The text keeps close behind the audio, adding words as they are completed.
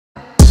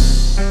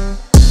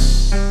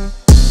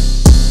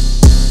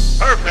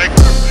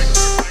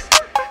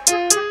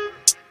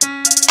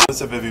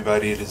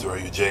everybody, it is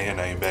Royal J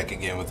and I am back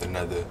again with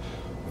another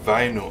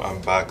vinyl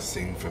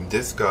unboxing from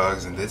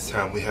Discogs, and this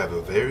time we have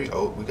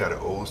we got an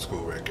old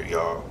school record,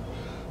 y'all.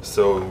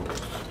 So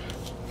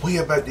we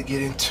about to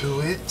get into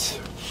it,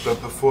 but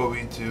before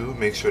we do,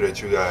 make sure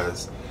that you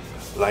guys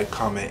like,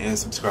 comment, and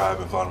subscribe,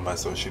 and follow my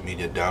social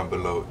media down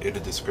below in the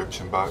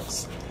description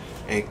box,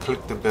 and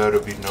click the bell to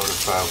be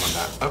notified when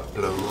I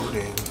upload,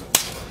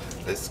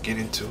 and let's get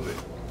into it.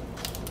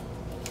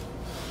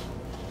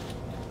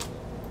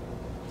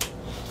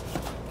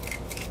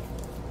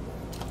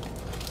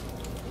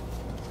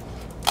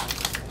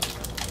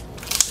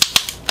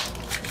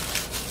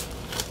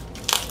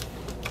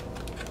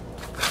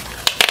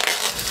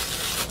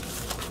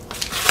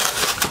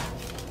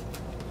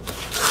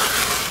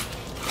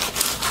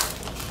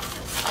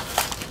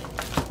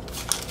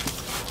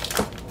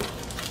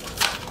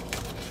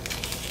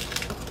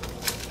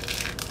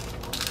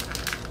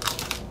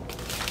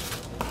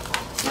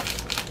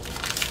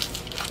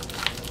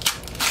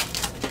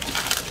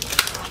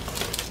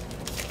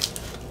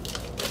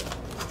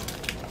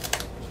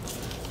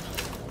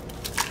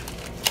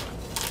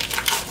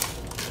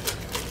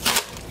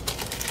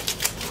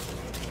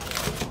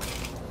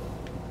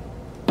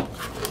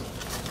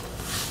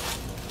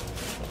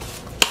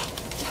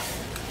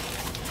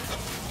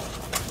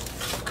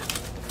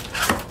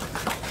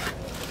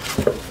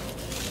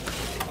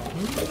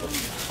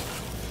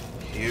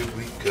 Here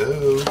we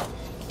go.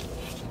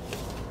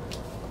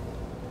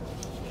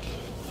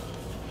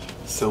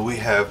 So we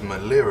have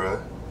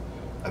Milira,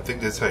 I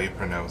think that's how you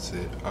pronounce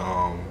it.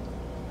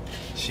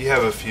 She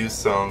have a few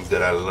songs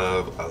that I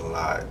love a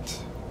lot,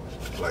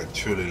 like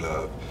truly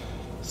love.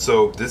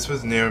 So this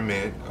was near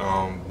mint,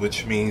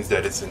 which means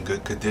that it's in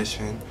good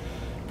condition,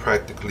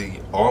 practically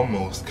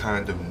almost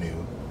kind of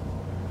new.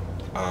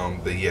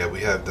 But yeah,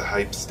 we have the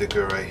hype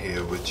sticker right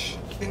here, which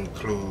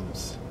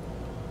includes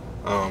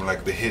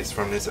like the hits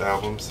from this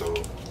album. So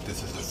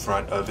this is the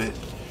front of it,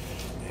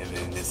 and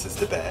then this is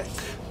the back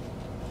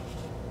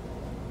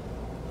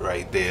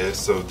right there.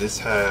 So this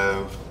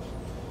have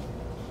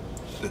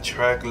the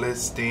track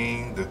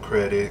listing, the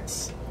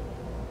credits,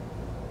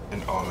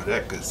 and all of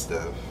that good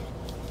stuff.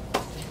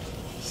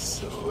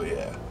 So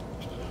yeah,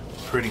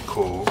 pretty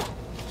cool.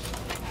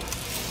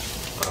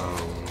 Yeah,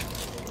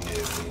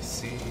 let me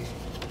see.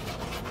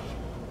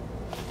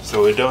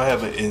 So it don't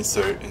have an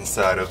insert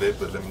inside of it,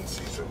 but let me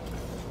see something.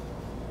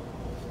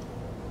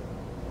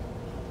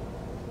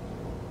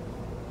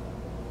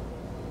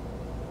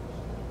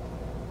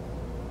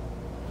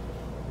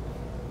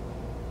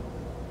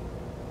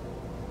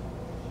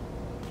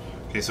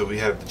 Okay, so we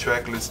have the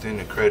track listing,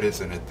 the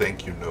credits, and the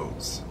thank you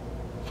notes,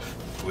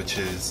 which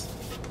is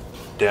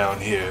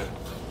down here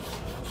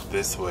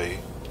this way,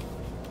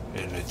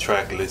 and the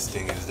track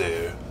listing is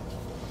there.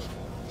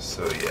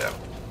 So yeah.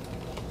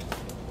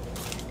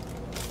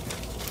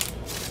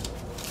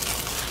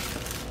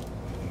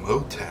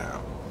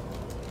 Motown.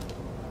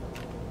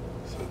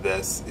 So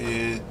that's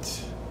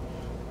it.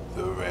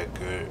 The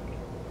record.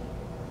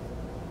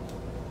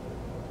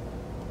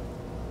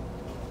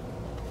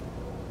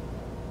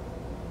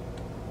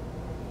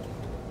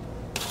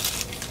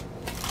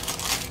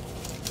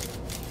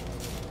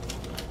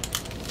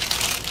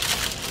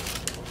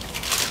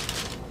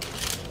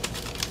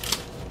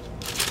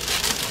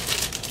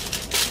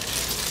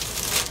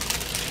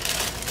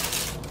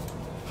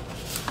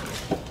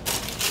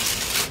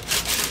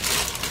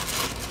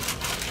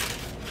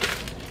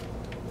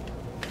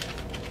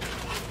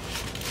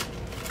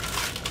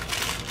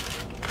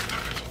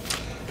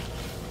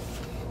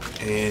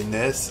 And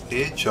that's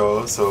it,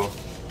 y'all. So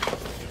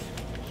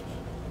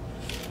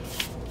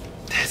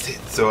that's it.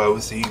 So I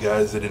will see you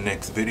guys in the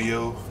next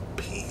video.